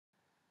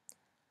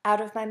Out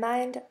of My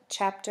Mind,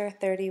 Chapter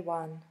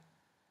 31.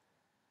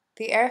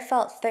 The air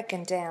felt thick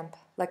and damp,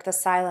 like the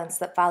silence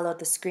that followed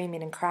the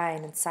screaming and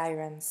crying and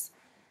sirens.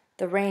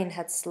 The rain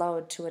had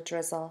slowed to a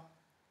drizzle.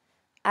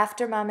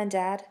 After Mom and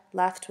Dad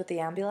left with the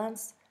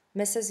ambulance,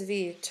 Mrs.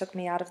 V took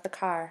me out of the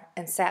car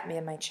and sat me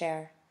in my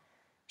chair.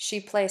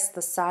 She placed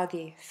the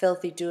soggy,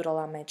 filthy doodle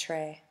on my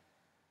tray.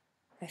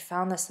 "I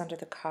found this under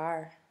the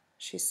car,"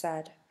 she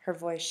said, her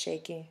voice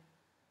shaky.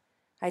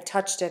 I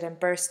touched it and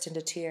burst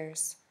into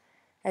tears.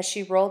 As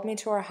she rolled me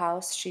to her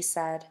house, she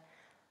said,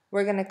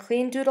 "We're going to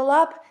clean Doodle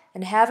up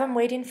and have him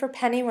waiting for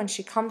Penny when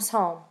she comes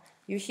home.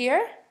 You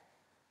hear?"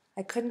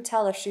 I couldn't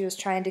tell if she was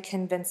trying to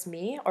convince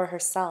me or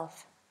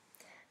herself.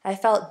 I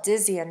felt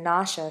dizzy and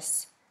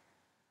nauseous.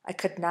 I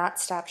could not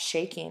stop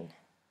shaking.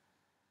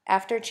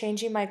 After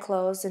changing my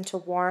clothes into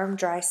warm,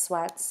 dry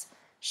sweats,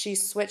 she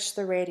switched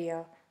the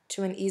radio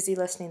to an easy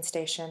listening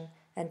station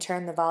and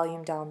turned the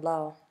volume down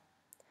low.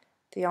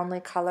 The only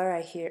color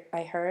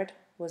I heard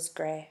was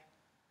gray.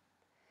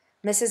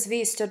 Mrs.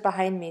 V stood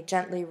behind me,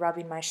 gently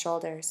rubbing my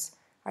shoulders.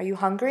 "Are you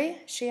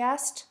hungry?" she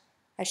asked.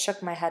 I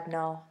shook my head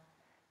no.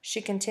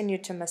 She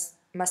continued to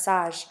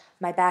massage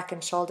my back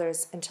and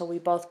shoulders until we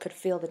both could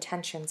feel the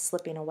tension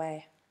slipping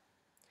away.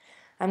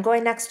 "I'm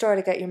going next door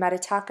to get your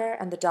Meditaker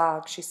and the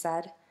dog," she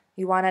said.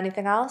 "You want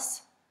anything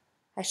else?"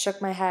 I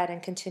shook my head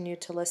and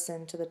continued to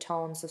listen to the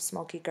tones of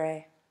smoky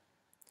gray.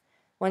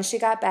 When she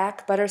got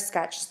back,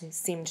 Butterscotch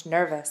seemed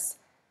nervous.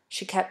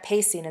 She kept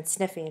pacing and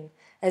sniffing,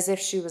 as if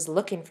she was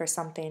looking for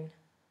something.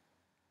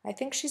 "I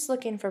think she's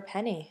looking for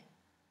Penny,"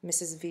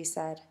 Mrs. V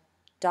said.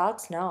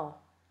 "Dogs know."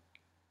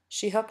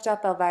 She hooked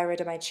up Elvira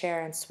to my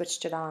chair and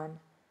switched it on,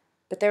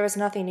 but there was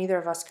nothing either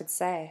of us could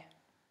say.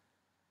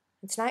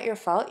 "It's not your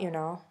fault, you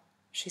know,"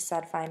 she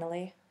said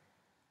finally.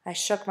 I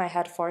shook my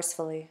head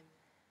forcefully.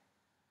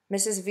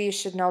 Mrs. V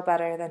should know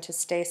better than to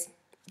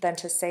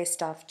say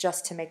stuff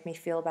just to make me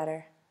feel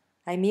better.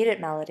 "I mean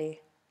it,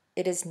 Melody.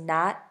 It is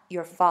not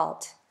your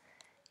fault."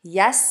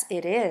 "Yes,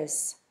 it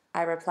is,"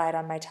 I replied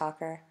on my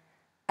talker.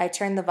 I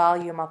turned the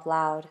volume up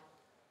loud.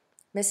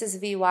 Mrs.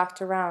 V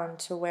walked around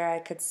to where I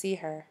could see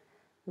her,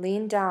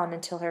 leaned down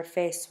until her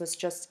face was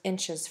just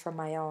inches from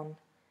my own.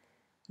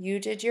 "You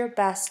did your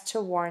best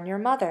to warn your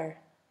mother.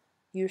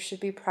 You should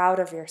be proud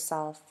of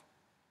yourself."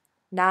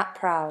 "Not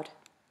proud.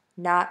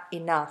 Not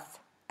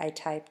enough," I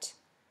typed.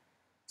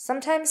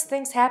 "Sometimes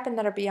things happen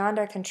that are beyond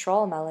our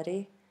control,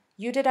 Melody.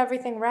 You did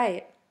everything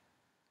right."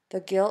 The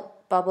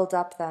guilt bubbled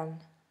up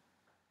then.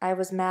 "I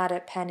was mad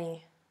at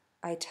Penny,"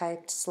 I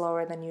typed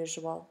slower than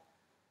usual.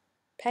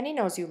 "Penny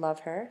knows you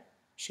love her,"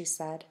 she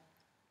said.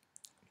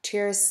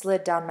 Tears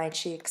slid down my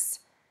cheeks.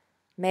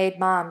 "Made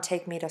Mom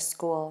take me to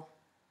school."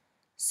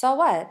 "So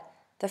what?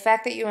 The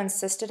fact that you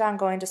insisted on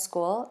going to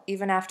school,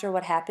 even after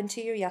what happened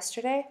to you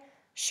yesterday,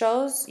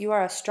 shows you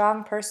are a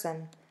strong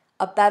person,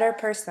 a better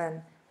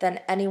person than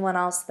anyone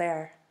else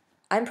there.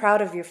 I'm proud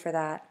of you for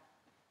that."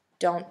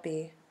 "Don't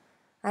be.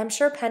 I'm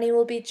sure Penny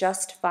will be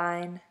just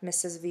fine,"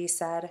 Mrs. V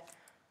said.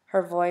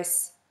 Her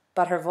voice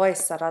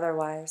said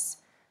otherwise.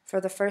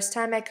 For the first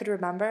time I could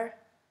remember,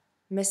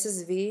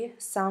 Mrs. V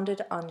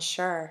sounded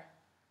unsure.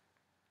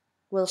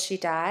 "Will she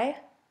die?"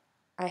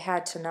 I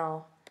had to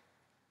know.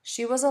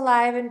 "She was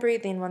alive and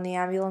breathing when the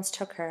ambulance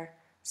took her,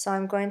 so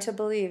I'm going to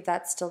believe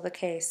that's still the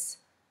case.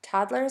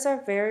 Toddlers are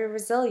very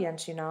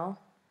resilient, you know."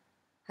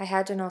 I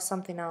had to know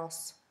something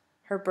else.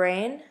 "Her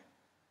brain?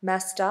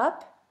 Messed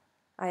up?"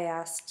 I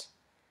asked.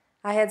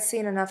 I had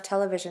seen enough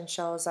television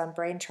shows on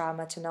brain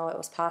trauma to know it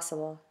was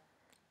possible.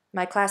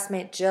 My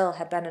classmate Jill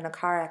had been in a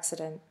car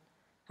accident.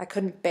 I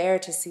couldn't bear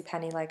to see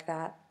Penny like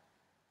that.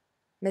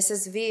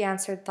 Mrs. V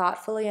answered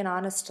thoughtfully and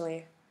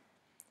honestly.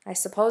 "I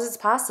suppose it's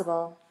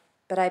possible,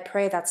 but I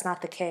pray that's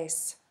not the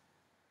case."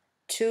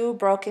 2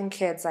 broken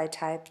kids, I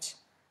typed.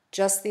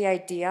 Just the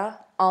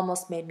idea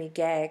almost made me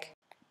gag.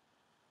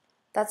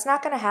 "That's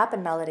not going to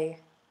happen,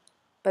 Melody."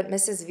 But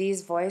Mrs.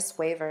 V's voice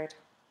wavered.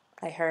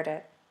 I heard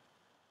it.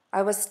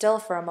 I was still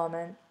for a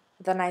moment.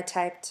 Then I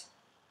typed,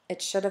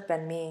 "It should have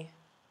been me."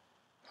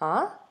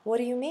 "Huh? What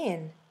do you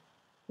mean?"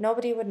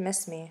 "Nobody would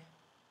miss me."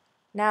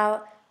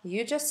 "Now,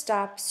 you just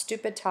stop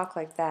stupid talk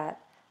like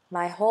that.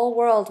 My whole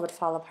world would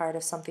fall apart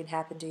if something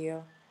happened to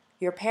you.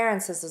 Your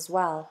parents' as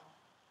well."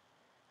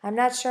 I'm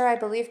not sure I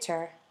believed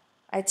her.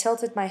 I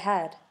tilted my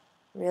head.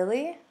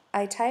 "Really?"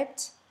 I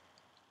typed.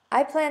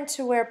 "I plan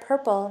to wear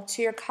purple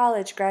to your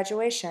college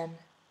graduation."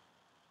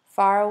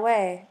 Far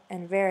away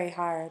and very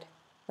hard,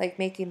 like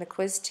making the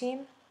quiz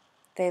team.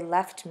 They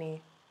left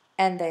me,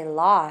 and they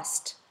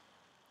lost.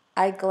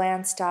 I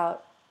glanced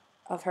out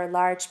of her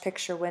large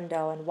picture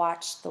window and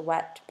watched the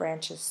wet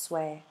branches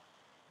sway.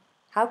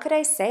 How could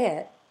I say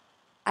it?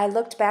 I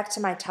looked back to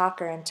my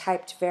talker and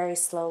typed very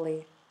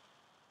slowly.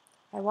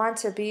 "I want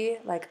to be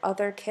like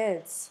other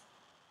kids."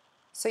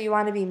 "So you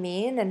want to be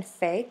mean and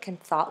fake and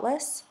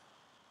thoughtless?"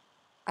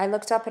 I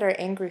looked up at her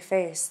angry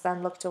face,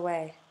 then looked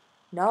away.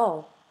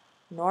 "No,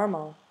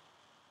 normal."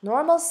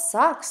 "Normal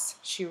sucks,"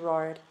 she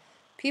roared.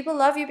 "People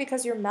love you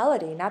because you're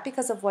Melody, not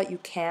because of what you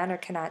can or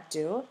cannot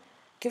do.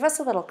 Give us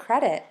a little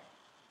credit."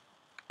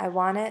 I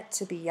want it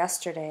to be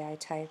yesterday, I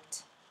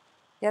typed.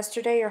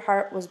 Yesterday your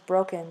heart was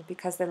broken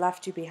because they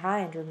left you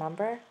behind,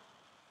 remember?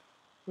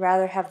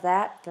 Rather have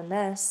that than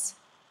this.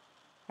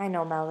 I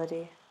know,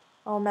 Melody.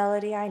 Oh,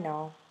 Melody, I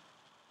know.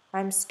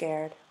 I'm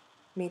scared.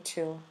 Me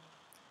too.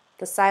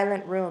 The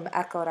silent room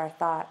echoed our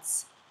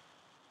thoughts.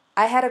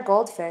 I had a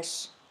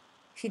goldfish.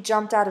 He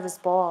jumped out of his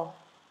bowl,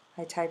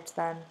 I typed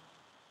then.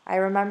 I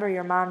remember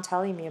your mom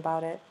telling me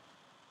about it.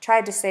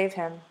 Tried to save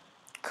him.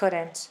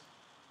 Couldn't.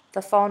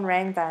 The phone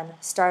rang then,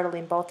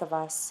 startling both of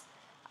us.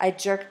 I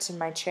jerked in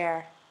my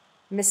chair.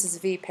 Mrs.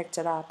 V picked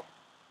it up.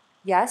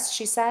 Yes,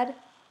 she said.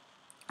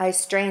 I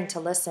strained to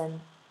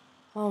listen.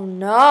 Oh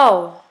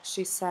no,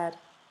 she said.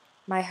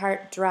 My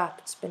heart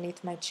dropped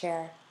beneath my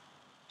chair.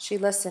 She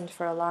listened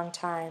for a long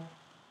time.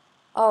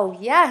 Oh,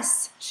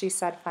 yes, she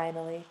said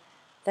finally.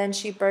 Then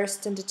she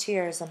burst into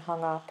tears and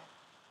hung up.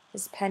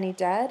 Is Penny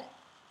dead?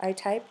 I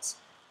typed.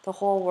 The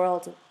whole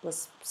world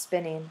was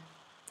spinning.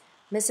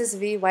 Mrs.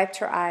 V wiped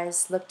her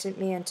eyes, looked at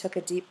me, and took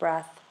a deep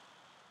breath.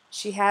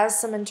 She has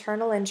some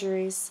internal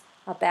injuries,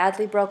 a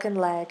badly broken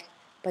leg,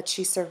 but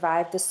she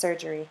survived the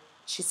surgery.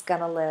 She's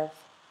gonna live.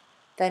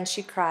 Then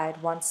she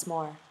cried once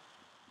more.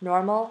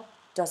 Normal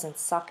doesn't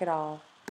suck at all.